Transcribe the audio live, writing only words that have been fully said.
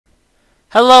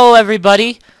Hello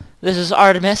everybody, this is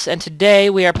Artemis, and today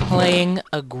we are playing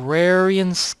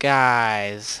Agrarian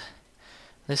Skies.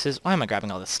 Why am I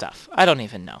grabbing all this stuff? I don't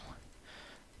even know.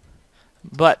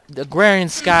 But Agrarian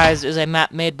Skies is a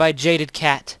map made by Jaded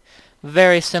Cat,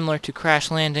 very similar to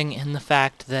Crash Landing in the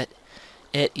fact that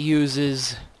it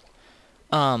uses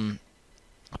a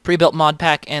pre-built mod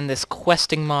pack and this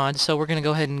questing mod, so we're going to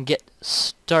go ahead and get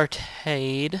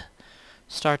started.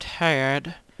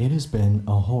 It has been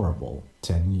a horrible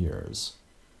 10 years.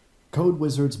 Code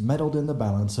wizards meddled in the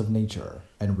balance of nature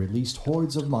and released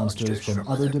hordes of monsters from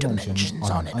other dimensions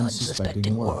on an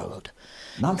unsuspecting world.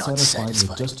 Not satisfied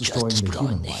with just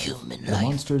destroying the human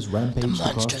life, the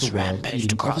monsters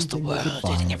rampaged across the world,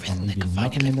 eating everything they could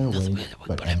find and leaving nothing in their wake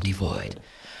but empty void.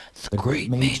 The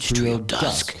great mage trio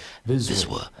Dusk,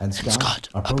 Vizwa, and Scott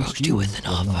approached you with an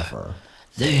offer.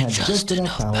 They had just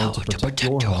enough power to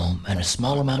protect your home and a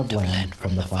small amount of land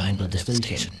from the final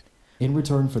devastation. In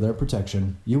return for their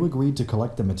protection, you agreed to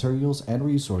collect the materials and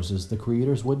resources the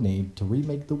creators would need to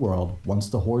remake the world once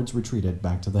the hordes retreated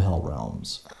back to the Hell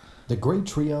Realms. The Great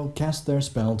Trio cast their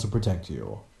spell to protect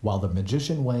you, while the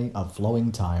magician way of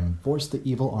flowing time forced the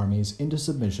evil armies into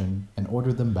submission and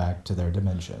ordered them back to their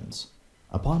dimensions.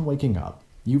 Upon waking up,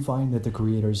 you find that the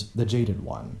creators, the Jaded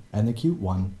One and the Cute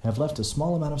One, have left a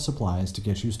small amount of supplies to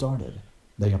get you started.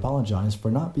 They apologize for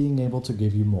not being able to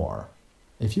give you more.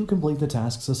 If you complete the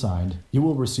tasks assigned, you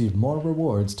will receive more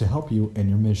rewards to help you in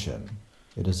your mission.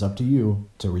 It is up to you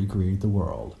to recreate the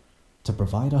world, to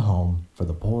provide a home for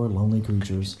the poor lonely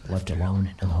creatures left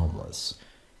alone and homeless,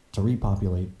 to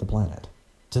repopulate the planet.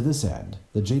 To this end,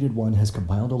 the Jaded One has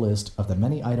compiled a list of the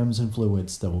many items and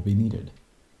fluids that will be needed.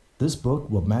 This book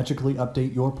will magically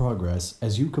update your progress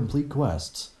as you complete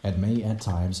quests, and may at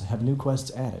times have new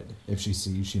quests added if she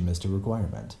sees she missed a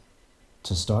requirement.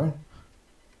 To start,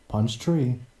 punch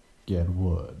tree, get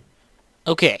wood.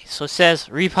 Okay, so it says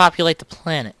repopulate the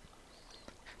planet.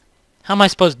 How am I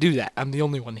supposed to do that? I'm the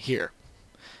only one here.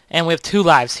 And we have 2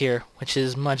 lives here, which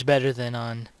is much better than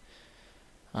on,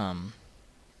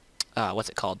 what's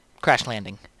it called? Crash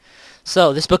Landing.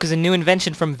 So, this book is a new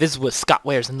invention from Vizwa, Scott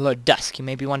Wares, and Lord Dusk. You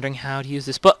may be wondering how to use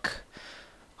this book.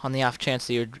 On the off chance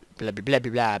that you're blah blah blah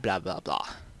blah blah blah blah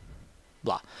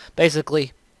blah.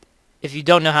 Basically, if you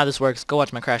don't know how this works, go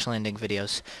watch my Crash Landing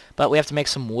videos. But we have to make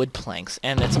some wood planks,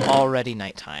 and it's already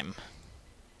nighttime.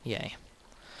 Yay.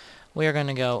 We are going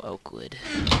to go oak wood.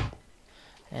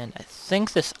 And I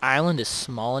think this island is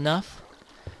small enough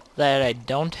that I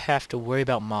don't have to worry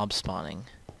about mob spawning.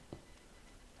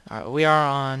 Alright, we are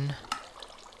on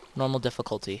normal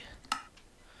difficulty.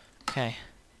 Okay.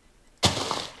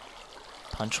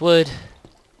 Punch wood.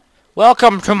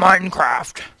 Welcome to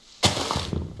Minecraft!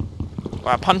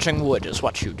 Punching wood is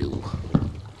what you do.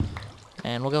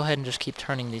 And we'll go ahead and just keep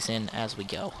turning these in as we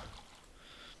go.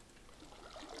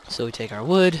 So we take our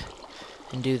wood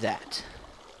and do that.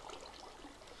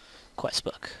 Quest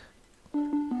book.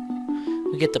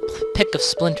 We get the pick of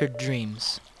splintered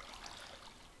dreams.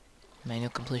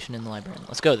 Manual completion in the library.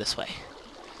 Let's go this way.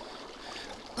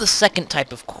 The second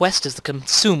type of quest is the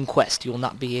consume quest. You will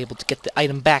not be able to get the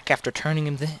item back after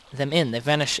turning them in. They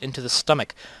vanish into the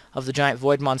stomach of the giant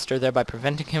void monster, thereby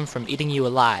preventing him from eating you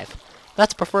alive.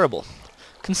 That's preferable.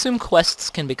 Consume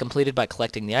quests can be completed by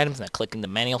collecting the items and then clicking the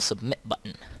manual submit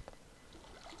button.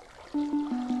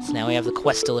 So now we have the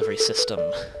quest delivery system.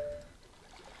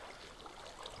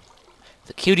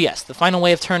 The QDS. The final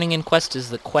way of turning in quests is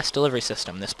the quest delivery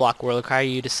system. This block will require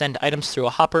you to send items through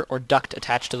a hopper or duct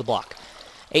attached to the block.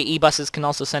 AE buses can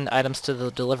also send items to the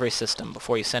delivery system.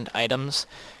 Before you send items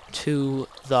to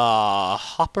the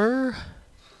hopper...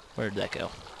 Where did that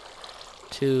go?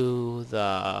 To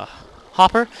the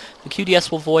hopper, the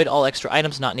QDS will void all extra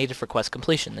items not needed for quest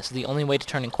completion. This is the only way to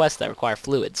turn in quests that require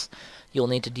fluids. You'll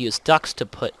need to use ducts to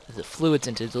put the fluids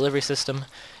into the delivery system.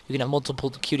 You can have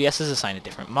multiple QDSs assigned to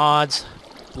different mods.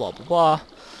 Blah, blah,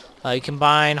 blah. You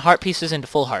combine heart pieces into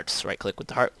full hearts. Right-click with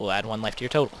the heart will add 1 life to your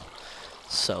total.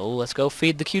 So, let's go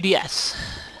feed the QDS.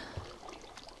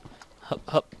 Hup,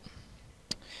 hup.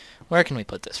 Where can we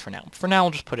put this for now? For now,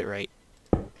 we'll just put it right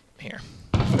here.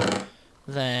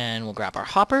 Then we'll grab our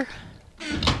hopper.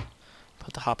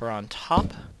 Put the hopper on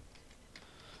top.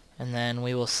 And then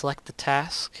we will select the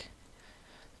task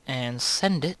and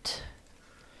send it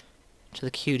to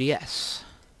the QDS.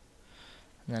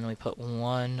 And then we put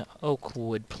 1 oak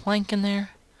wood plank in there.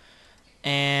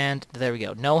 And there we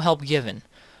go. No help given.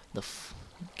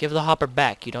 Give the hopper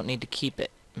back. You don't need to keep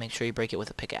it. Make sure you break it with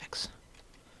a pickaxe.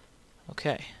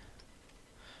 Okay.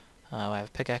 I have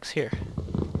a pickaxe here.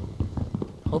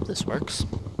 Hope this works.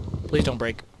 Please don't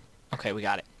break. Okay, we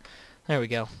got it. There we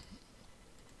go.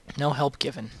 No help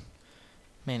given.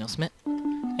 Manual Smith.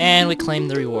 And we claim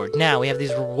the reward. Now, we have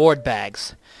these reward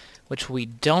bags, which we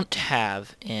don't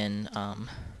have in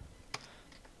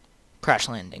Crash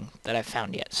Landing that I've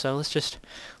found yet. So let's just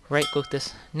right-click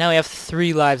this. Now we have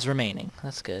 3 lives remaining.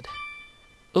 That's good.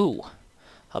 Ooh.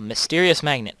 A mysterious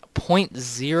magnet.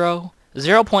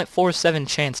 0.47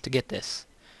 chance to get this.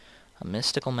 A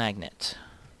mystical magnet.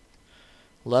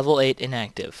 Level 8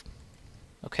 inactive.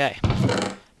 Okay.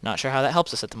 Not sure how that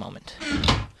helps us at the moment.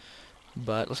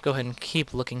 But let's go ahead and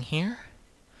keep looking here.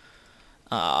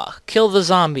 Kill the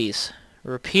zombies.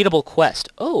 Repeatable quest.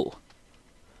 Oh.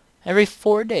 Every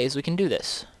 4 days we can do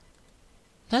this.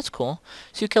 That's cool.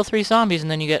 So you kill 3 zombies and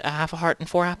then you get a half a heart and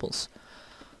 4 apples.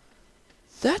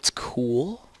 That's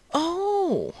cool.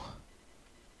 Oh.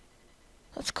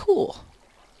 That's cool.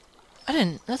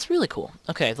 That's really cool.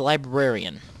 Okay, the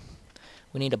librarian.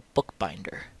 We need a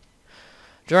bookbinder.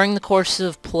 During the course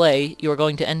of play, you are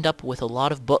going to end up with a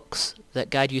lot of books that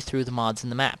guide you through the mods in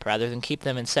the map. Rather than keep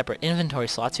them in separate inventory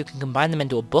slots, you can combine them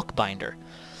into a bookbinder.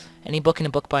 Any book in a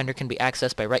bookbinder can be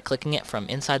accessed by right-clicking it from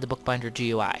inside the bookbinder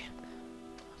GUI.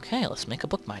 Okay, let's make a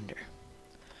bookbinder.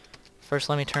 First,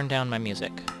 let me turn down my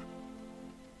music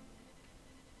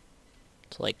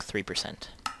to like 3%.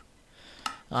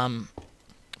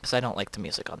 Because I don't like the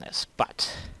music on this,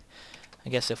 but I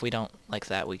guess if we don't like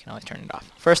that, we can always turn it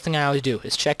off. First thing I always do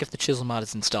is check if the chisel mod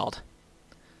is installed.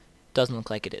 Doesn't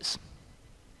look like it is.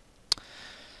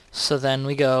 So then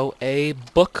we go a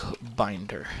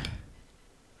bookbinder.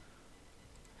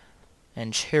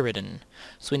 And Sheridan.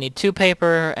 So we need 2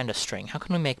 paper and a string. How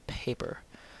can we make paper?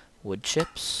 Wood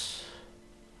chips,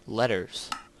 letters,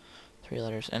 3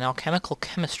 letters, an alchemical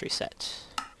chemistry set,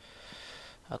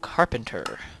 a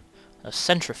carpenter, a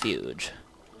centrifuge,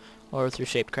 or through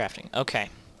shaped crafting. Okay.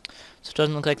 So it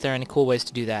doesn't look like there are any cool ways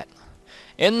to do that.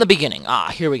 In the beginning.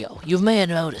 Here we go. You may have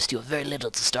noticed you have very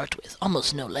little to start with.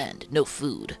 Almost no land, no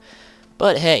food.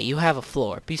 But hey, you have a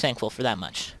floor. Be thankful for that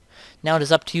much. Now it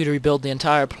is up to you to rebuild the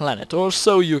entire planet, or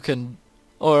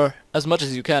as much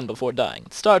as you can before dying.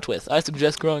 To start with, I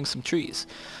suggest growing some trees.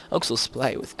 Oaks will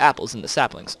supply you with apples in the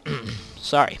saplings.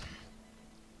 Sorry.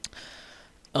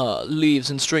 Leaves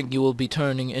and string you will be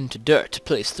turning into dirt.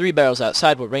 Place 3 barrels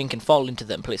outside where rain can fall into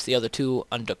them. Place the other 2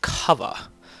 under cover.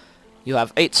 You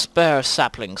have 8 spare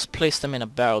saplings. Place them in a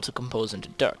barrel to compose into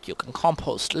dirt. You can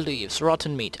compost leaves,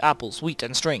 rotten meat, apples, wheat,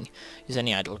 and string. Use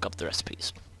any eye to look up the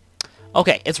recipes.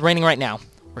 Okay, it's raining right now.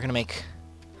 We're gonna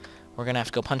have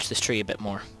to go punch this tree a bit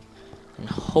more. And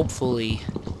hopefully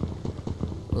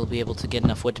we'll be able to get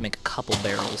enough wood to make a couple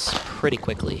barrels pretty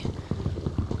quickly.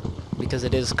 Because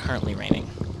it is currently raining.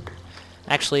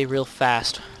 Actually, real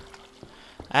fast.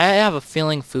 I have a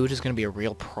feeling food is going to be a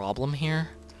real problem here.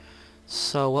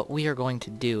 So what we are going to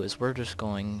do is we're just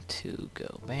going to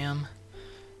go bam,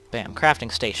 bam,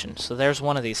 crafting station. So there's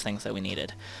one of these things that we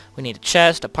needed. We need a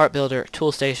chest, a part builder, a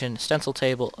tool station, a stencil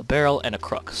table, a barrel, and a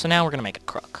crook. So now we're going to make a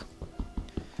crook.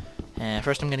 And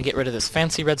first I'm going to get rid of this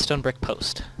fancy redstone brick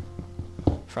post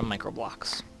from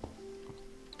microblocks.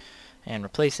 And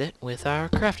replace it with our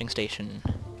crafting station.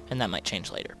 And that might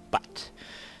change later. But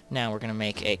now we're going to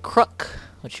make a crook,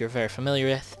 which you're very familiar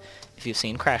with if you've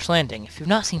seen Crash Landing. If you've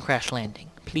not seen Crash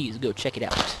Landing, please go check it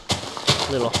out.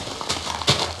 Little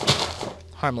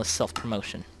harmless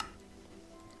self-promotion.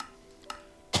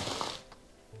 I'm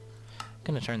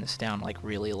going to turn this down like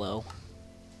really low.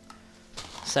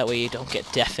 So that way you don't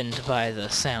get deafened by the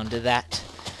sound of that.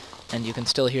 And you can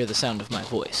still hear the sound of my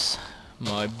voice.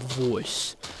 My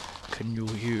voice. Can you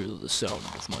hear the sound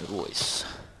of my voice?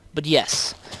 But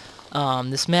yes,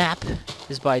 this map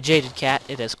is by Jaded Cat.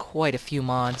 It has quite a few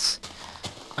mods.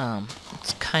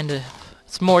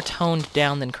 It's more toned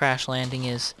down than Crash Landing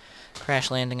is. Crash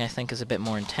Landing, I think, is a bit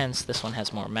more intense. This one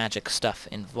has more magic stuff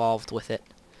involved with it.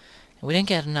 And we didn't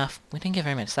get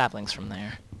very many saplings from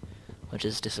there, which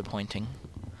is disappointing.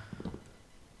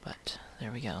 But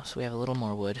there we go. So we have a little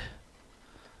more wood.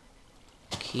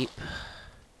 Keep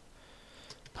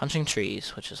punching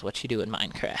trees, which is what you do in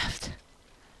Minecraft.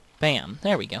 Bam!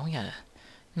 There we go. We got a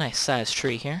nice sized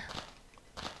tree here.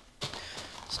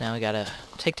 So now we gotta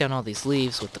take down all these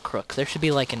leaves with the crook. There should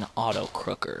be like an auto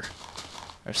crooker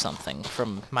or something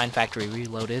from Mine Factory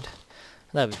Reloaded.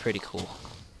 That'd be pretty cool.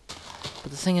 But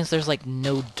the thing is, there's like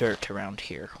no dirt around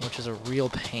here, which is a real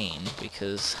pain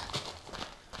because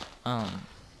all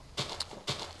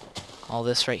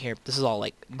this right here, this is all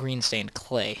like green stained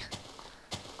clay.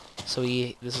 So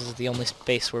this is the only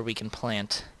space where we can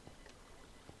plant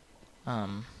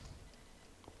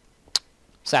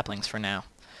saplings for now.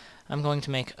 I'm going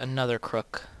to make another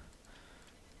crook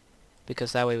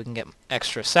because that way we can get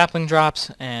extra sapling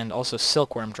drops and also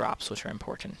silkworm drops, which are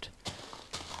important.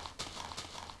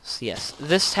 So yes,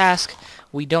 this task,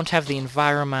 we don't have the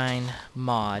Enviromine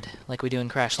mod like we do in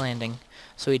Crash Landing,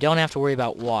 so we don't have to worry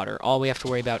about water. All we have to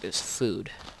worry about is food.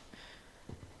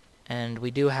 And we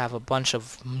do have a bunch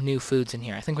of new foods in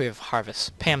here. I think we have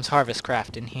Pam's Harvest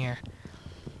Craft in here.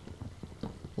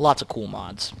 Lots of cool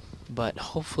mods. But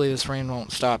hopefully this rain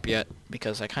won't stop yet,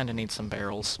 because I kind of need some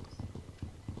barrels.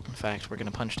 In fact, we're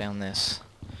going to punch down this.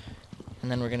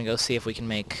 And then we're going to go see if we can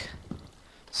make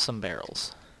some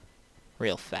barrels.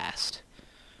 Real fast.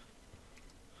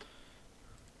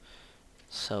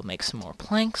 So make some more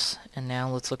planks, and now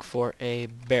let's look for a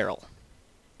barrel.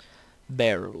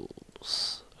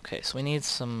 Barrels. Okay, so we need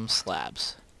some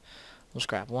slabs. We'll just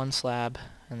grab one slab,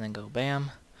 and then go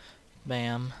bam,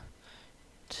 bam,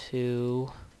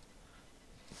 2,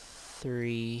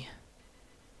 3,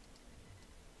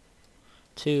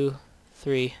 2,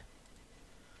 3,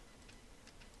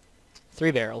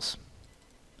 3 barrels.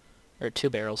 Or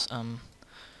 2 barrels.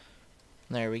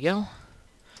 There we go.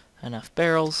 Enough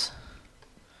barrels.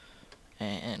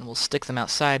 And we'll stick them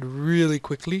outside really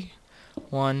quickly.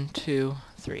 1, 2,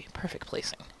 3. Perfect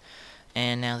placing.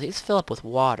 And now these fill up with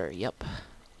water. Yep.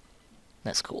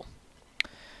 That's cool.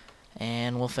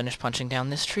 And we'll finish punching down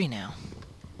this tree now.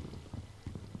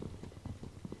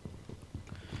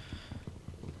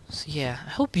 So yeah, I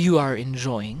hope you are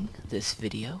enjoying this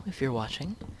video if you're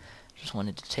watching. Just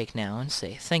wanted to take now and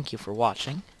say thank you for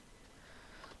watching.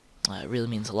 It really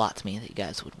means a lot to me that you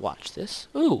guys would watch this.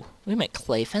 Ooh, we make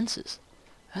clay fences.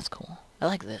 That's cool. I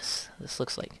like this. This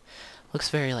looks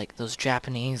very like those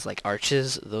Japanese like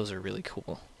arches. Those are really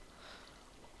cool.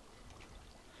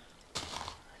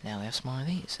 Now we have some more of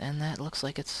these, and that looks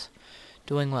like it's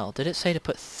doing well. Did it say to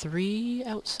put 3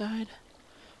 outside?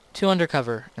 2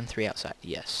 undercover and 3 outside.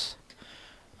 Yes.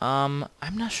 I'm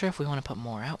not sure if we want to put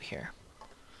more out here.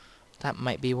 That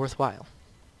might be worthwhile.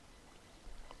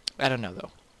 I don't know,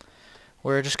 though.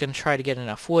 We're just going to try to get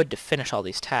enough wood to finish all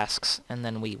these tasks, and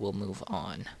then we will move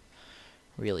on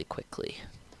really quickly.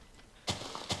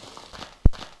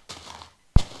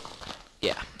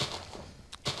 Yeah.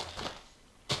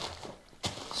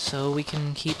 So we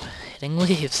can keep hitting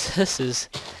leaves.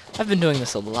 I've been doing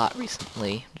this a lot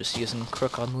recently, just using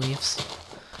crook on leaves.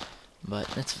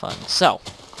 But it's fun. So,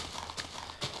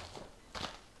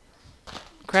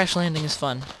 Crash Landing is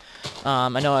fun. I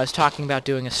know I was talking about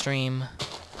doing a stream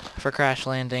for Crash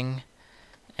Landing,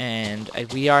 and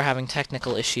we are having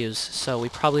technical issues, so we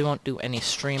probably won't do any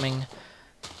streaming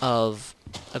of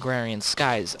Agrarian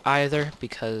Skies either,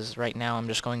 because right now I'm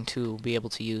just going to be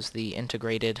able to use the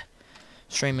integrated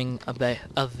streaming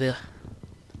ability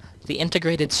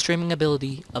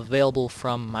available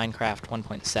from Minecraft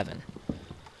 1.7,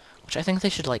 which I think they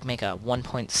should like make a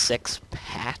 1.6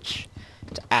 patch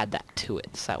to add that to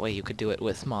it, so that way you could do it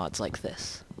with mods like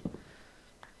this.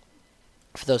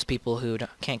 For those people who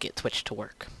can't get Twitch to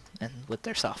work and with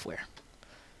their software.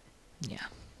 Yeah.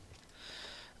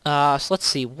 So let's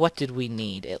see, what did we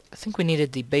need? I think we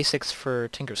needed the basics for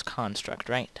Tinker's Construct,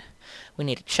 right? We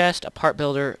need a chest, a part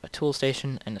builder, a tool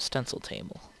station, and a stencil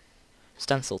table.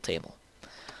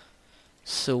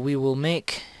 So we will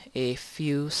make a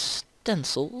few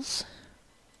stencils.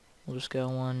 We'll just go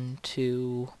 1,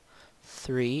 2,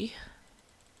 3.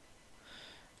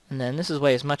 And then this is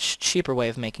a much cheaper way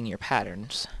of making your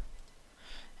patterns.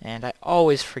 And I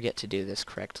always forget to do this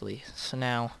correctly. So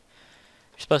now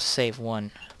you're supposed to save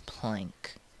 1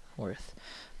 plank worth.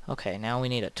 Okay, now we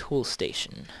need a tool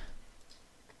station.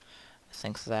 I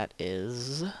think that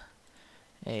is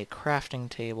a crafting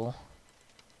table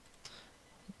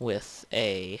with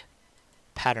a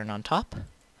pattern on top.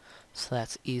 So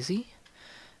that's easy.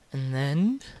 And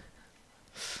then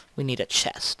we need a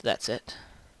chest. That's it.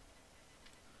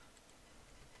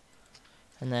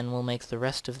 And then we'll make the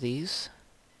rest of these.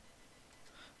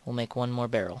 We'll make 1 more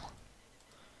barrel.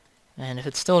 And if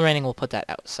it's still raining, we'll put that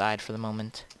outside for the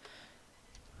moment.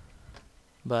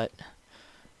 But,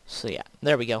 so yeah,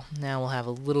 there we go. Now we'll have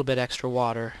a little bit extra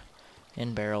water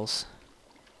in barrels.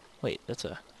 Wait, that's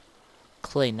a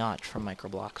clay notch from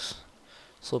Microblocks.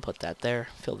 So we'll put that there,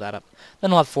 fill that up.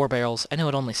 Then we'll have 4 barrels. I know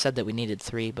it only said that we needed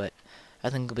 3, but I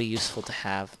think it'll be useful to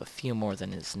have a few more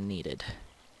than is needed.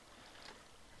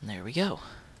 And there we go.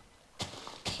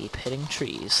 Keep hitting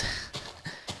trees.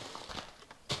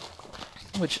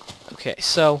 Okay,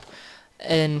 so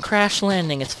in Crash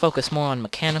Landing it's focused more on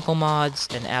mechanical mods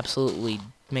and absolutely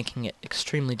making it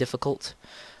extremely difficult,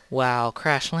 while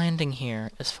Crash Landing here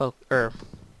is we're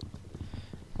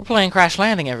playing Crash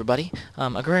Landing, everybody.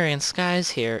 Agrarian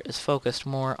Skies here is focused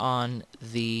more on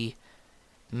the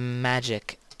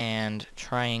magic and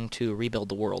trying to rebuild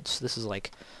the world. So this is like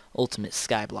ultimate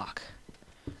Skyblock.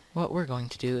 what we're going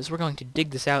to do is we're going to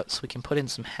dig this out so we can put in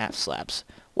some half slabs.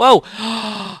 Whoa!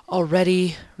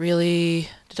 Already? Really?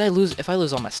 Did I lose? If I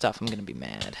lose all my stuff, I'm gonna be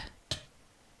mad.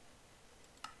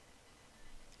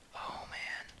 Oh,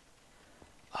 man.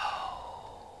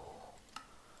 Oh.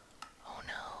 Oh,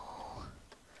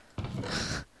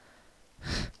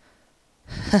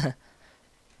 no.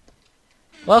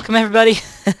 Welcome, everybody!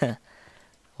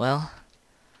 Well,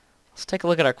 let's take a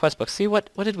look at our quest book. See,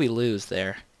 what did we lose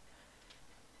there?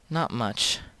 Not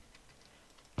much.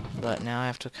 But now I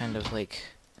have to kind of, like...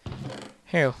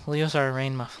 Here, we'll use our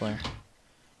rain muffler.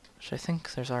 Which I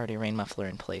think there's already a rain muffler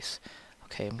in place.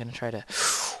 Okay, I'm gonna try to...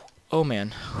 Oh,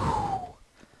 man.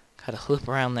 Gotta loop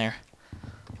around there.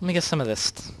 Let me get some of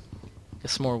this.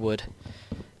 Get some more wood.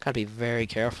 Gotta be very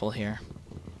careful here.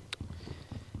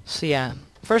 So yeah,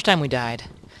 first time we died.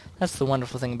 That's the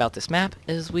wonderful thing about this map,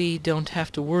 is we don't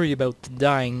have to worry about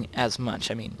dying as much.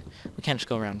 I mean, we can't just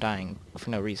go around dying for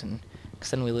no reason,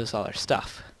 because then we lose all our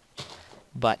stuff.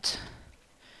 But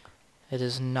it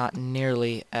is not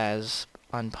nearly as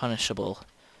unpunishable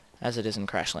as it is in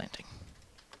Crash Landing.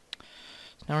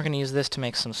 So now we're going to use this to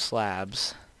make some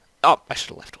slabs. Oh, I should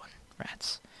have left one.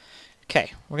 Rats.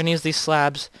 Okay, we're going to use these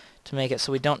slabs to make it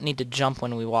so we don't need to jump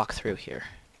when we walk through here.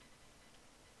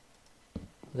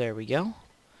 There we go.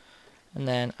 And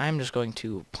then I'm just going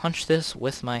to punch this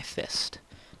with my fist,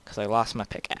 because I lost my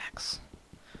pickaxe.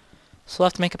 So we'll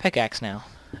have to make a pickaxe now,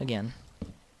 again.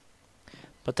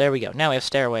 But there we go. Now we have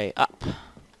stairway up.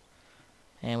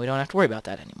 And we don't have to worry about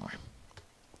that anymore.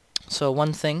 So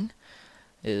one thing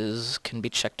can be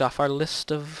checked off our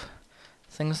list of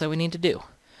things that we need to do.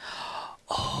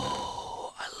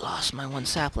 Oh, I lost my one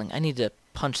sapling. I need to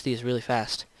punch these really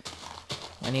fast.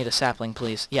 I need a sapling,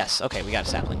 please. Yes, okay, we got a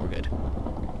sapling. We're good.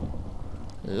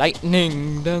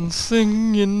 Lightning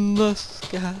dancing in the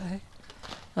sky.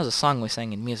 That was a song we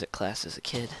sang in music class as a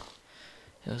kid.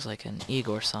 It was like an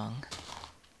Igor song.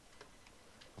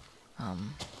 So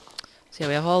yeah,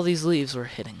 we have all these leaves we're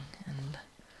hitting, and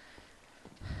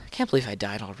I can't believe I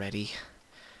died already.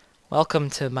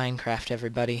 Welcome to Minecraft,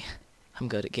 everybody. I'm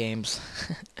good at games.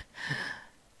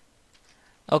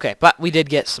 Okay, but we did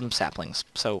get some saplings,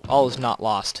 so all is not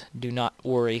lost. Do not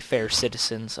worry, fair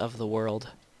citizens of the world.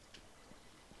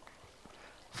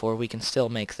 For we can still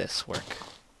make this work.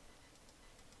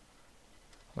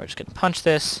 We're just going to punch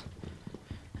this,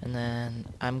 and then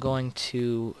we're going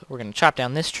to chop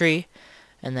down this tree,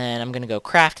 and then I'm going to go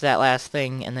craft that last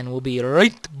thing, and then we'll be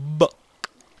right back.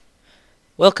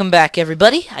 Welcome back,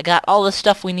 everybody. I got all the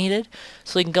stuff we needed,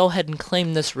 so we can go ahead and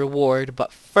claim this reward,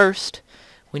 but first,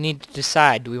 we need to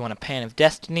decide, do we want a Pan of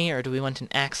Destiny, or do we want an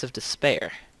Axe of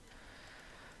Despair?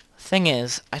 Thing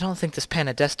is, I don't think this Pan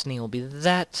of Destiny will be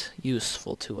that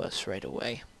useful to us right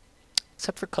away.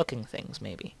 Except for cooking things,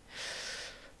 maybe.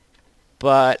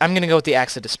 But I'm going to go with the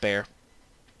Axe of Despair.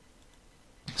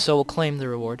 So we'll claim the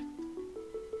reward.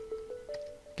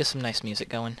 Get some nice music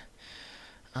going.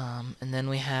 And then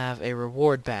we have a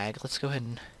reward bag. Let's go ahead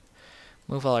and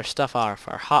move all our stuff off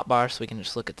our hotbar so we can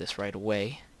just look at this right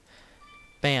away.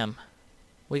 Bam.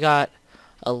 We got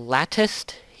a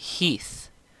latticed heath.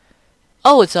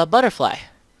 Oh, it's a butterfly.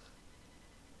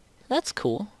 That's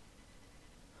cool.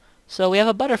 So we have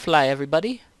a butterfly,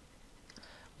 everybody.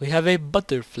 We have a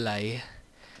butterfly.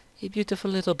 A beautiful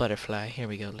little butterfly. Here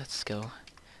we go. Let's go.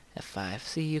 F5.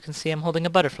 See, you can see I'm holding a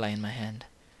butterfly in my hand.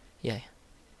 Yay.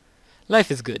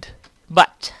 Life is good.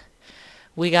 But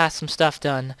we got some stuff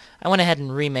done. I went ahead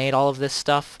and remade all of this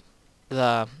stuff.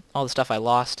 All the stuff I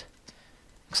lost.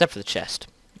 Except for the chest.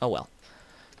 Oh well.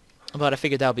 But I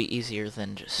figured that would be easier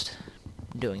than just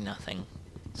doing nothing.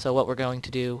 So what we're going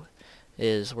to do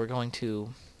is we're going to...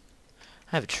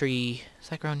 I have a tree. Is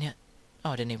that grown yet?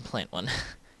 Oh, I didn't even plant one.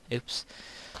 Oops.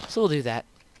 So we'll do that.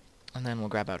 And then we'll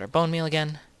grab out our bone meal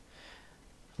again.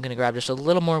 I'm going to grab just a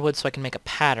little more wood so I can make a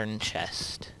pattern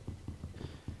chest.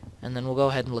 And then we'll go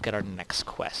ahead and look at our next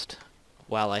quest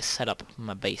while I set up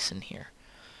my base in here.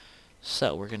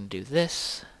 So we're going to do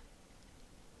this.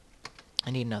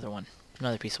 I need another one.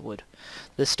 Another piece of wood.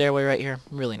 This stairway right here,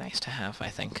 really nice to have, I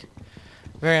think.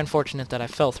 Very unfortunate that I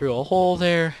fell through a hole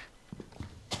there.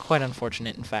 Quite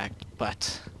unfortunate, in fact,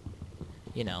 but,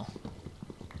 you know,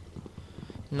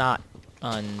 not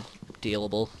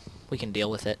undealable. We can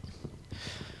deal with it.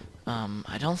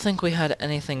 I don't think we had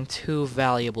anything too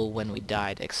valuable when we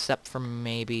died, except for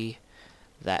maybe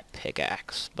that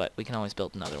pickaxe, but we can always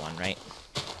build another one, right?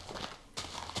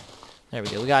 There we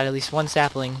go. We got at least one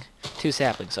sapling, 2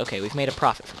 saplings. Okay, we've made a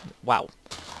profit from it. Wow.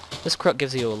 This crook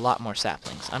gives you a lot more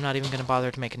saplings. I'm not even going to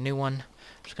bother to make a new one.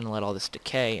 I'm just going to let all this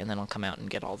decay, and then I'll come out and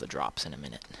get all the drops in a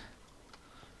minute.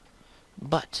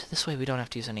 But this way we don't have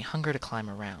to use any hunger to climb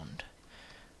around.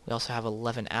 We also have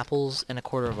 11 apples and a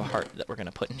quarter of a heart that we're going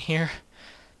to put in here,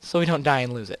 so we don't die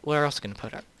and lose it. We're also going to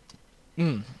put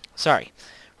our... sorry.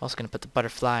 We're also going to put the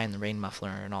butterfly and the rain muffler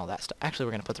and all that stuff. Actually,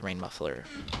 we're going to put the rain muffler...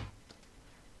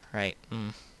 Right,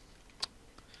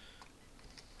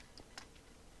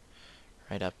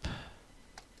 Right up.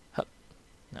 Hup.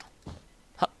 No.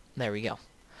 Hup. There we go.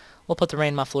 We'll put the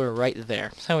rain muffler right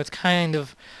there. So it's kind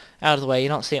of out of the way. You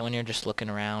don't see it when you're just looking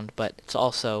around, but it's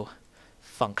also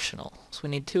functional. So we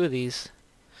need 2 of these.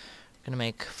 We're going to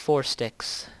make 4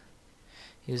 sticks.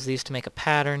 Use these to make a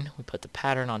pattern. We put the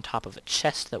pattern on top of a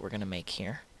chest that we're going to make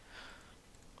here.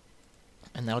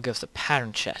 And that'll give us a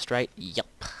pattern chest, right?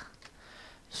 Yup.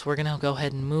 So we're going to go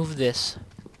ahead and move this.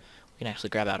 We can actually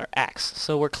grab out our axe.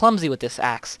 So we're clumsy with this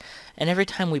axe, and every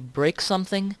time we break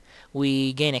something,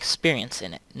 we gain experience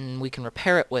in it, and we can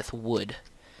repair it with wood.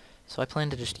 So I plan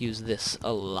to just use this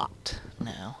a lot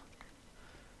now.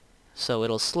 So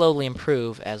it'll slowly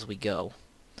improve as we go.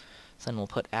 So then we'll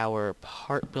put our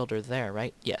part builder there,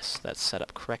 right? Yes, that's set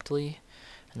up correctly.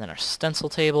 And then our stencil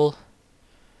table,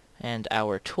 and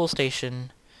our tool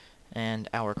station, and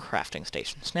our crafting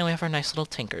station. So now we have our nice little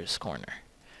tinker's corner.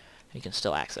 You can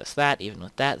still access that, even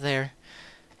with that there.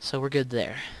 So we're good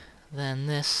there. Then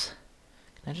this...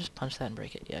 Can I just punch that and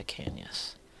break it? Yeah, I can,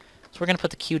 yes. So we're going to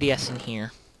put the QDS in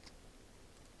here.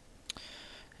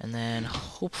 And then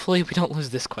hopefully we don't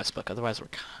lose this quest book, otherwise we're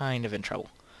kind of in trouble.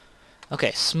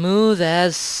 Okay, smooth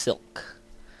as silk.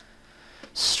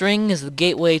 String is the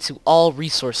gateway to all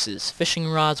resources. Fishing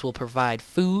rods will provide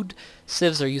food.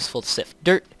 Sieves are useful to sift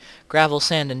dirt. Gravel,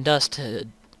 sand, and dust to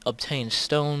obtain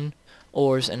stone,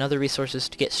 ores, and other resources.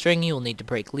 To get string, you will need to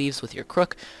break leaves with your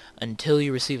crook until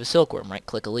you receive a silkworm.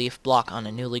 Right-click a leaf, block on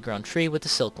a newly grown tree with the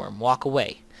silkworm. Walk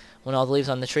away. When all the leaves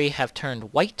on the tree have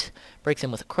turned white, break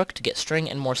them with a crook to get string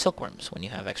and more silkworms. When you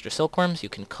have extra silkworms, you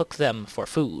can cook them for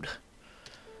food.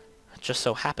 It just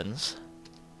so happens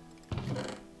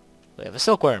we have a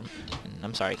silkworm. And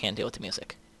I'm sorry, I can't deal with the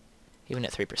music. Even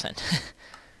at 3%.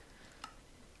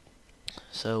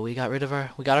 So we got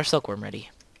our silkworm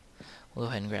ready. We'll go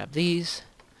ahead and grab these.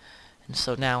 And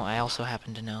so now I also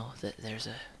happen to know that there's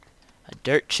a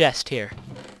dirt chest here.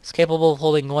 It's capable of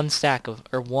holding one set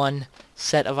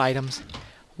of items.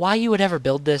 Why you would ever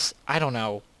build this, I don't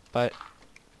know. But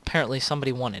apparently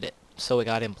somebody wanted it, so it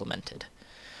got implemented.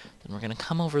 Then we're going to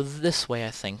come over this way,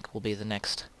 I think, will be the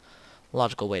next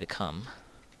logical way to come.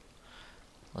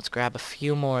 Let's grab a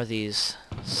few more of these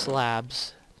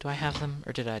slabs. Do I have them,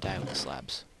 or did I die with the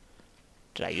slabs?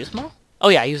 Did I use them all? Oh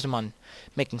yeah, I used them on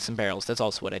making some barrels. That's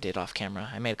also what I did off camera.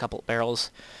 I made a couple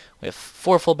barrels. We have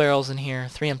 4 full barrels in here,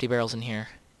 3 empty barrels in here.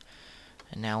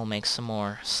 And now we'll make some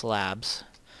more slabs,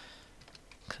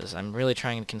 because I'm really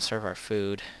trying to conserve our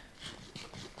food.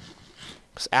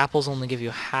 Because apples only give you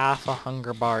half a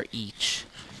hunger bar each.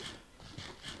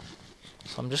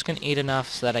 So I'm just going to eat enough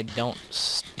so that I don't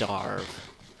starve.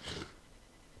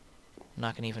 I'm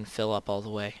not going to even fill up all the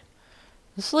way.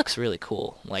 This looks really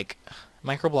cool. Like,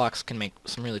 microblocks can make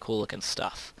some really cool looking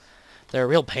stuff. They're a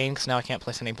real pain because now I can't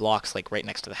place any blocks like right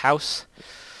next to the house.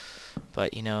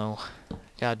 But, you know,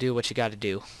 gotta do what you gotta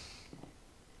do.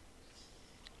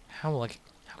 How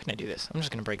can I do this? I'm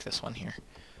just gonna break this one here.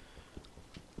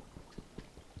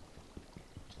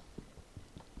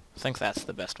 I think that's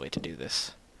the best way to do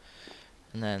this.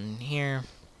 And then here,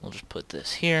 we'll just put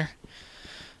this here.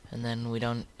 And then we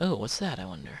don't... Oh, what's that, I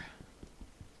wonder?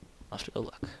 I'll have to go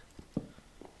look.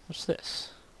 What's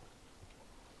this?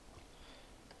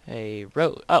 A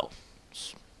road. Oh.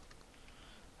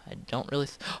 I don't really...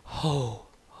 Oh.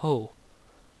 Whew.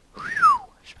 I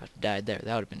should have died there.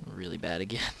 That would have been really bad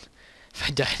again. If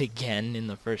I died again in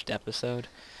the first episode.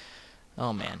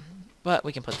 Oh, man. But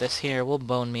we can put this here. We'll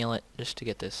bone meal it just to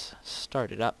get this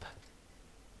started up.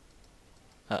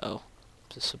 Uh-oh.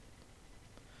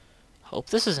 Hope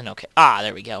this isn't okay. Ah,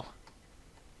 there we go.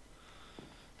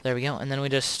 There we go. And then we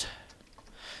just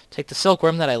take the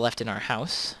silkworm that I left in our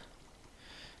house.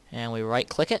 And we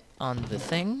right-click it on the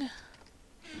thing.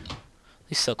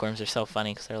 These silkworms are so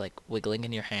funny because they're like wiggling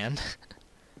in your hand.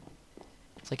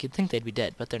 It's like you'd think they'd be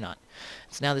dead, but they're not.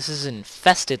 So now this is an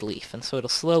infested leaf, and so it'll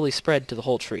slowly spread to the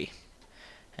whole tree.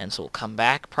 And so we'll come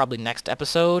back, probably next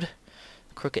episode,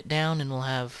 crook it down, and we'll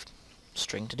have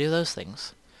string to do those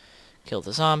things. Kill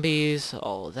the zombies,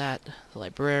 all of that. The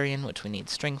librarian, which we need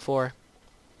string for.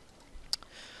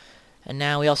 And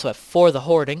now we also have for the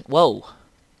hoarding. Whoa!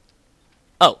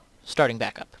 Oh, starting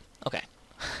back up. Okay.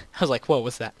 was like, what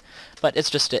was that? But it's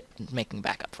just it making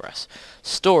backup for us.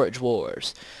 Storage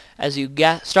wars. As you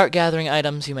start gathering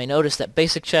items, you may notice that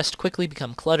basic chests quickly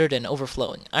become cluttered and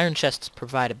overflowing. Iron chests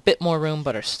provide a bit more room,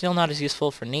 but are still not as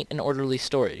useful for neat and orderly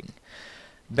storing.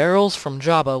 Barrels from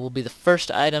Java will be the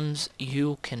first items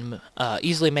you can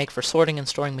easily make for sorting and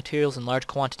storing materials in large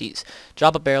quantities.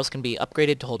 Java barrels can be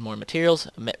upgraded to hold more materials,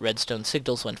 emit redstone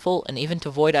signals when full, and even to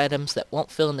void items that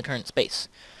won't fill in the current space.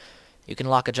 You can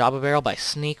lock a Java barrel by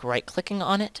sneak right-clicking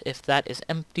on it. If that is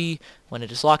empty, when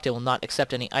it is locked, it will not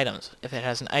accept any items. If it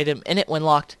has an item in it when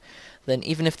locked, then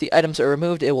even if the items are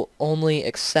removed, it will only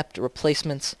accept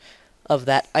replacements of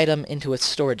that item into its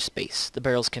storage space. The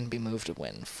barrels can be moved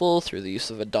when full through the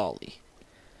use of a dolly.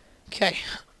 Okay.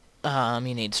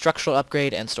 You need structural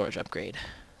upgrade and storage upgrade.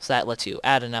 So that lets you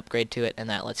add an upgrade to it, and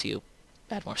that lets you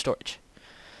add more storage.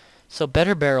 So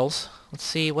better barrels. Let's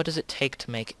see, what does it take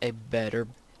to make a better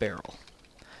barrel?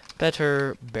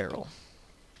 Better barrel.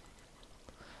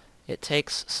 It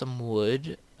takes some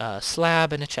wood, a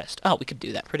slab, and a chest. Oh, we could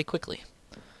do that pretty quickly.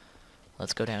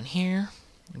 Let's go down here,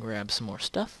 grab some more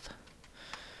stuff.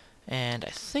 And I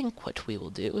think what we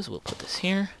will do is we'll put this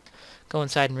here, go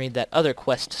inside and read that other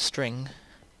quest string,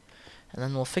 and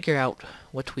then we'll figure out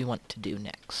what we want to do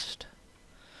next.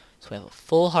 So we have a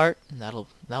full heart, and that'll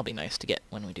be nice to get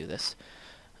when we do this.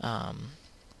 And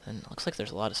it looks like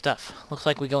there's a lot of stuff. Looks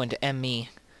like we go into ME,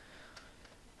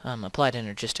 applied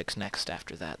energistics next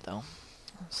after that, though.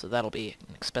 So that'll be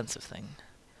an expensive thing.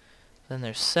 Then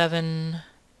there's 9.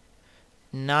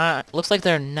 Looks like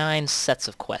there are 9 sets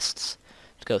of quests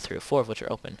to go through, 4 of which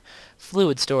are open.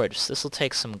 Fluid storage. This will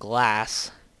take some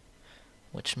glass,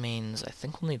 which means I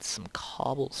think we'll need some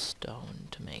cobblestone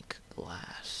to make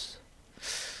glass.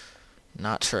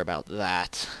 Not sure about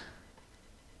that.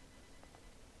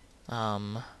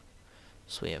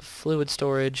 So we have fluid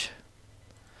storage,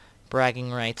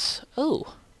 bragging rights.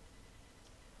 Oh!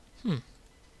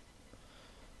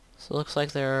 So it looks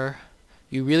like there are...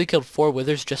 You really killed 4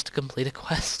 withers just to complete a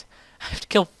quest? I have to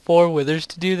kill 4 withers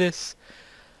to do this?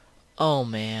 Oh,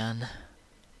 man.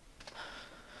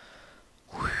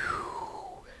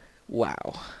 Whew.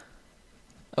 Wow.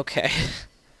 Okay.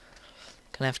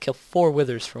 Gonna have to kill 4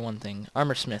 withers for one thing.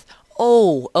 Armorsmith.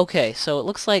 Oh, okay, so it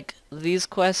looks like these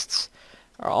quests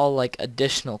are all, like,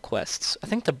 additional quests. I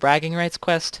think the bragging rights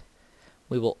quest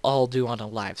we will all do on a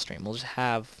live stream. We'll just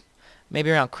have... Maybe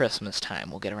around Christmas time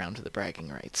we'll get around to the bragging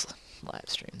rights live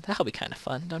stream. That'll be kind of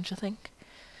fun, don't you think?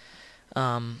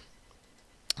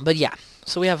 But yeah,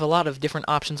 so we have a lot of different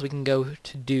options we can go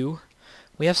to do.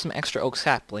 We have some extra oak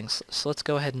saplings, so let's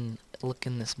go ahead and look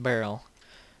in this barrel,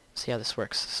 see how this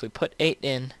works. So we put 8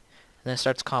 in, and then it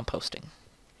starts composting.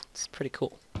 It's pretty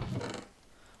cool.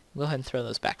 We'll go ahead and throw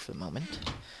those back for the moment.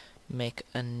 Make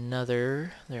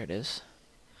another... There it is.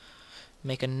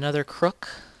 Make another crook.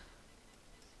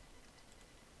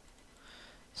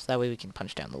 So that way we can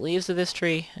punch down the leaves of this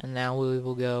tree, and now we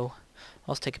will go...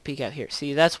 Let's take a peek out here.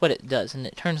 See, that's what it does, and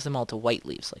it turns them all to white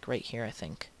leaves, like right here, I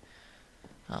think.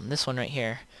 This one right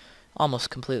here, almost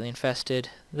completely infested.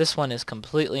 This one is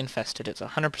completely infested. It's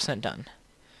 100% done.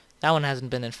 That one hasn't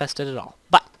been infested at all.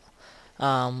 But,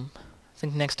 I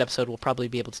think next episode we'll probably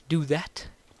be able to do that.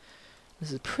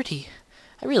 This is pretty...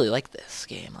 I really like this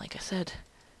game, like I said.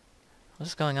 What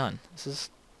is going on? This is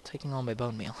taking all my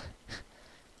bone meal.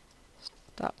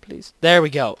 Stop, please. There we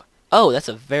go. Oh, that's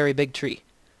a very big tree.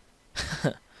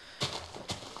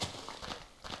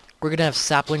 We're gonna have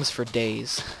saplings for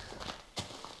days.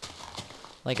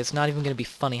 Like, it's not even gonna be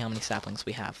funny how many saplings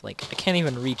we have. Like, I can't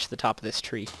even reach the top of this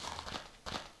tree.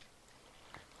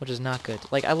 Which is not good.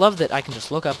 Like, I love that I can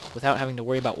just look up without having to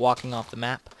worry about walking off the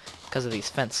map because of these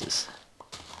fences.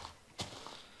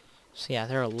 So yeah,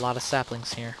 there are a lot of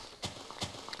saplings here.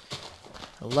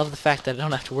 I love the fact that I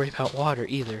don't have to worry about water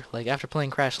either. Like, after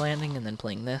playing Crash Landing and then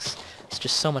playing this, it's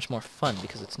just so much more fun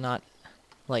because it's not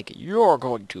like, you're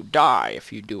going to die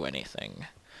if you do anything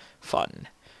fun.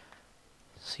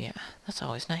 So yeah, that's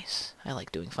always nice. I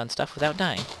like doing fun stuff without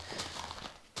dying.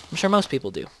 I'm sure most people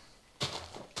do.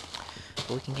 But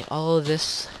we can get all of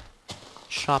this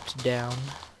chopped down.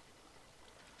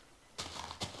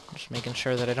 Just making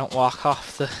sure that I don't walk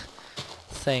off the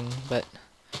thing, but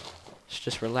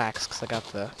just relax because I got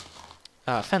the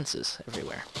fences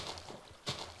everywhere.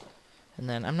 And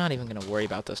then I'm not even going to worry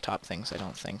about those top things, I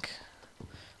don't think.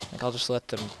 Like, I'll just let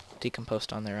them decompose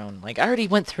on their own. Like, I already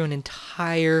went through an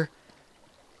entire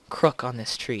crook on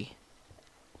this tree.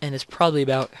 And it's probably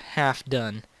about half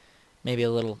done. Maybe a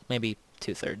little, maybe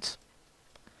 2/3.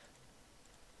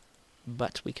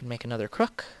 But we can make another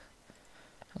crook.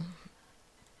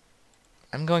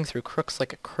 I'm going through crooks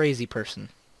like a crazy person.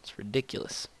 It's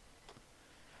ridiculous.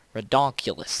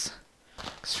 Redonkulous.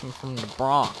 It's from the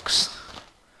Bronx.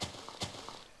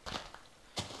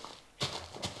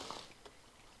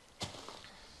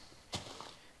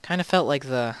 Kind of felt like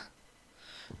the,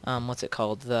 what's it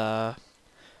called?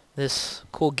 This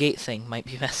cool gate thing might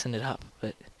be messing it up,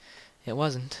 but it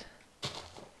wasn't.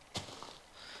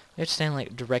 We have to stand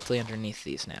like directly underneath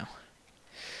these now.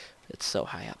 It's so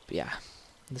high up, yeah.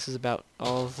 This is about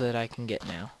all that I can get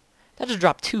now. That just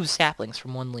dropped 2 saplings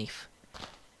from 1 leaf.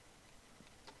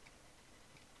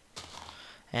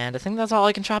 And I think that's all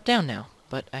I can chop down now.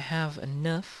 But I have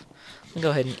enough. I'm going to go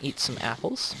ahead and eat some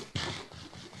apples.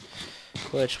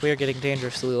 Which, we are getting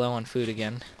dangerously low on food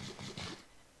again.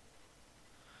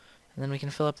 And then we can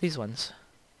fill up these ones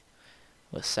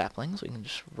with saplings. We can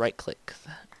just right-click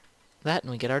that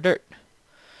and we get our dirt.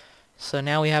 So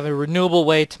now we have a renewable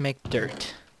way to make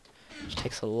dirt, which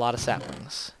takes a lot of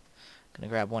saplings. I'm going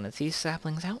to grab one of these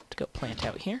saplings out to go plant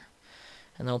out here.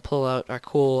 And then we'll pull out our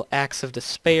cool axe of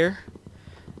despair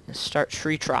and start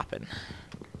tree-tropping.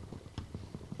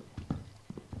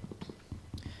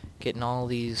 Getting all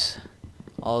this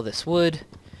wood,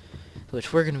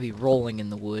 which we're going to be rolling in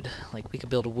the wood. Like, we could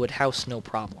build a wood house, no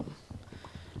problem.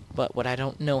 But what I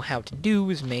don't know how to do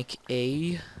is make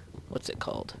a, what's it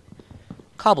called?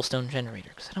 Cobblestone generator,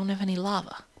 because I don't have any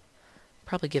lava.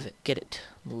 Probably get it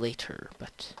later,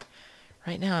 but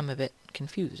right now I'm a bit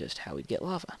confused as to how we'd get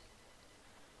lava.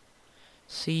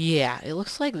 So yeah, it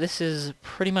looks like this is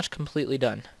pretty much completely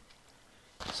done.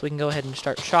 So we can go ahead and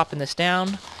start chopping this down.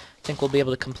 I think we'll be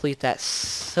able to complete that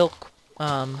silk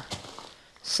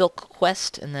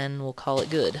quest, and then we'll call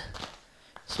it good.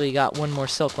 So we got 1 more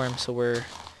silkworm, so we're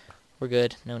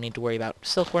good. No need to worry about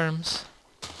silkworms.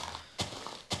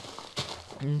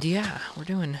 And yeah, we're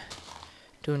doing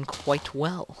quite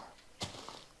well.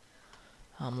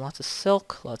 Lots of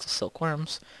silk, lots of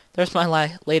silkworms. There's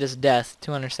my latest death,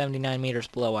 279 meters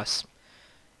below us.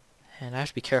 And I have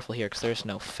to be careful here because there's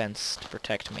no fence to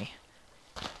protect me.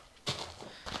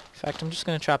 In fact, I'm just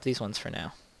going to chop these ones for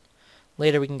now.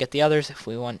 Later we can get the others if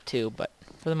we want to, but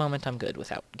for the moment I'm good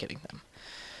without getting them.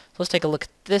 So let's take a look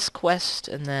at this quest,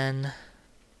 and then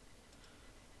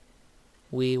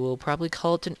we will probably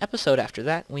call it an episode after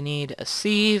that. We need a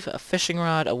sieve, a fishing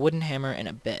rod, a wooden hammer, and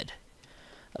a bed.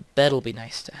 A bed will be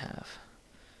nice to have.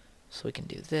 So we can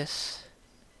do this.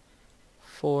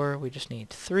 4, we just need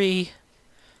 3.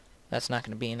 That's not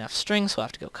going to be enough string, so I'll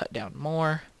have to go cut down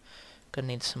more. Gonna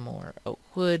need some more oak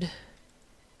wood.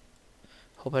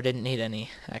 Hope I didn't need any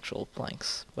actual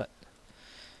planks, but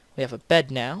we have a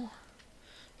bed now.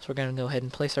 So we're going to go ahead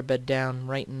and place our bed down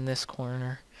right in this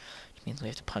corner. Which means we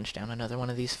have to punch down another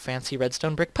one of these fancy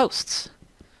redstone brick posts.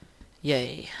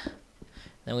 Yay.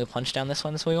 Then we punch down this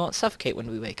one so we won't suffocate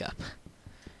when we wake up.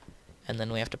 And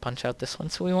then we have to punch out this one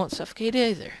so we won't suffocate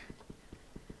either.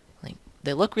 Like,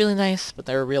 they look really nice, but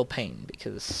they're a real pain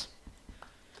because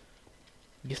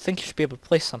you think you should be able to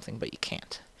place something, but you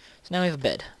can't. So now we have a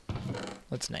bed.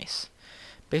 That's nice.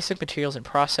 Basic materials and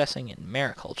processing in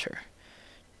mariculture.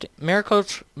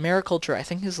 Mariculture, I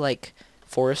think, is like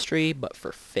forestry, but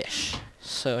for fish.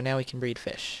 So now we can breed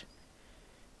fish.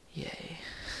 Yay.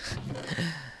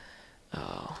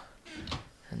 Oh.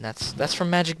 And that's from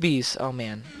Magic Bees. Oh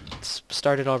man. It's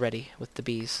started already with the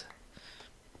bees.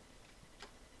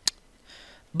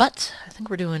 But I think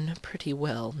we're doing pretty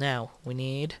well. Now we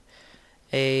need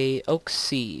a oak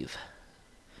sieve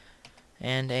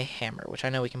and a hammer, which I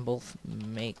know we can both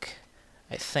make,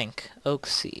 I think. Oak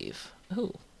sieve.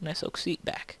 Ooh, nice oak seat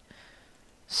back.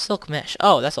 Silk mesh.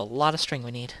 Oh, that's a lot of string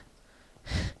we need.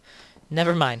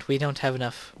 Never mind, we don't have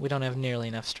enough. We don't have nearly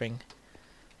enough string.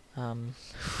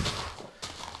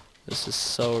 This is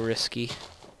so risky.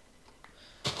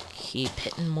 Keep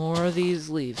hitting more of these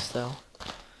leaves, though,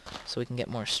 so we can get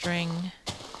more string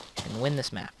and win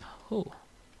this map. Ooh.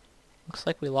 Looks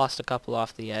like we lost a couple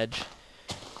off the edge.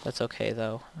 That's okay,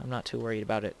 though. I'm not too worried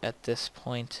about it at this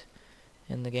point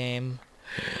in the game.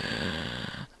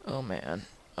 Oh, man.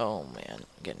 Oh, man.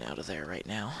 Getting out of there right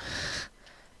now.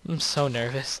 I'm so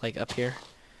nervous, like, up here,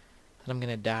 that I'm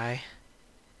gonna die.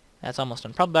 That's almost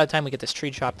done. Probably by the time we get this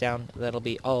tree chopped down, that'll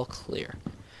be all clear.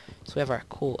 So we have our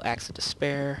cool axe of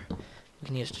despair. We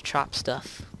can use to chop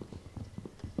stuff.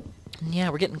 And yeah,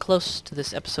 we're getting close to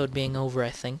this episode being over, I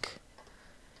think.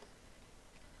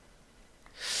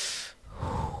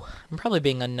 I'm probably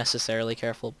being unnecessarily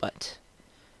careful, but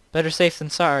better safe than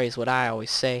sorry is what I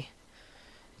always say.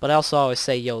 But I also always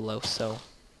say YOLO, so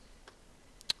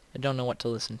I don't know what to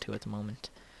listen to at the moment.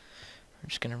 We're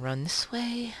just gonna run this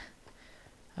way.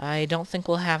 I don't think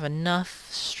we'll have enough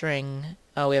string.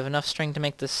 Oh, we have enough string to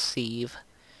make this sieve,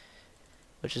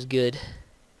 which is good.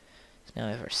 Now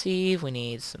we have our sieve. We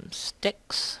need some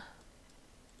sticks.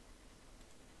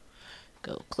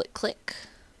 Go click, click.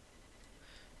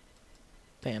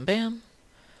 Bam, bam.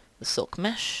 The silk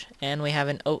mesh. And we have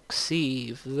an oak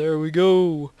sieve. There we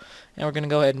go. And we're going to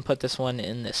go ahead and put this one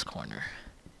in this corner.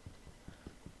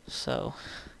 So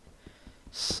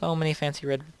many fancy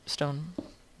redstone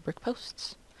brick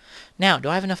posts. Now, do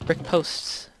I have enough brick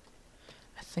posts?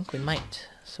 I think we might.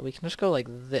 So we can just go like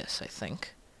this, I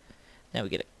think. Now we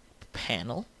get a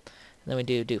panel. And then we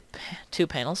do 2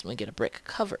 panels, and we get a brick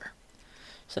cover.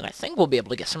 So then I think we'll be able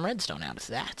to get some redstone out of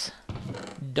that.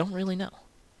 Don't really know.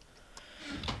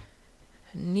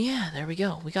 And yeah, there we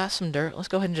go. We got some dirt. Let's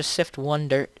go ahead and just sift 1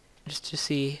 dirt, just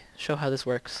to show how this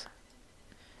works.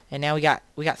 And now we got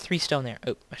 3 stone there.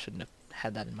 Oh, I shouldn't have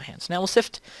had that in my hands. Now we'll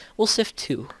sift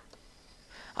 2.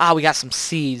 Ah, we got some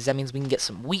seeds. That means we can get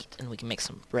some wheat and we can make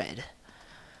some bread.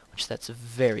 Which that's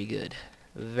very good.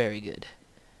 Very good.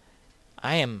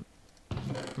 I'm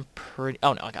pretty...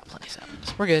 Oh no, I got plenty of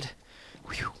saplings. We're good.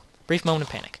 Whew. Brief moment of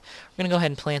panic. We're going to go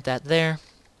ahead and plant that there.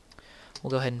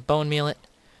 We'll go ahead and bone meal it.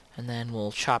 And then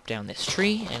we'll chop down this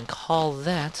tree and call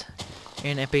that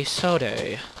an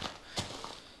episode.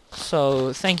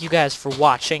 So, thank you guys for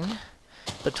watching.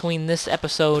 Between this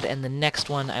episode and the next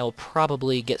one, I will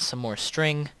probably get some more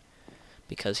string,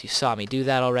 because you saw me do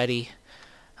that already.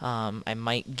 I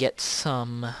might get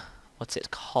some... what's it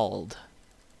called?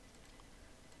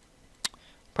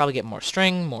 Probably get more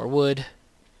string, more wood,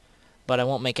 but I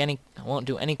won't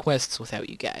do any quests without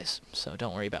you guys, so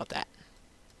don't worry about that.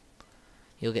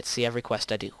 You'll get to see every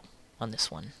quest I do on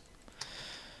this one.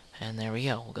 And there we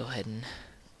go. We'll go ahead and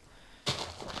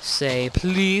say,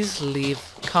 please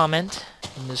leave a comment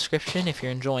in the description if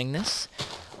you're enjoying this.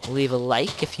 Leave a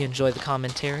like if you enjoy the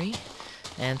commentary.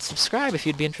 And subscribe if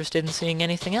you'd be interested in seeing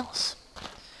anything else.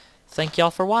 Thank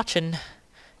y'all for watching.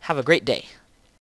 Have a great day.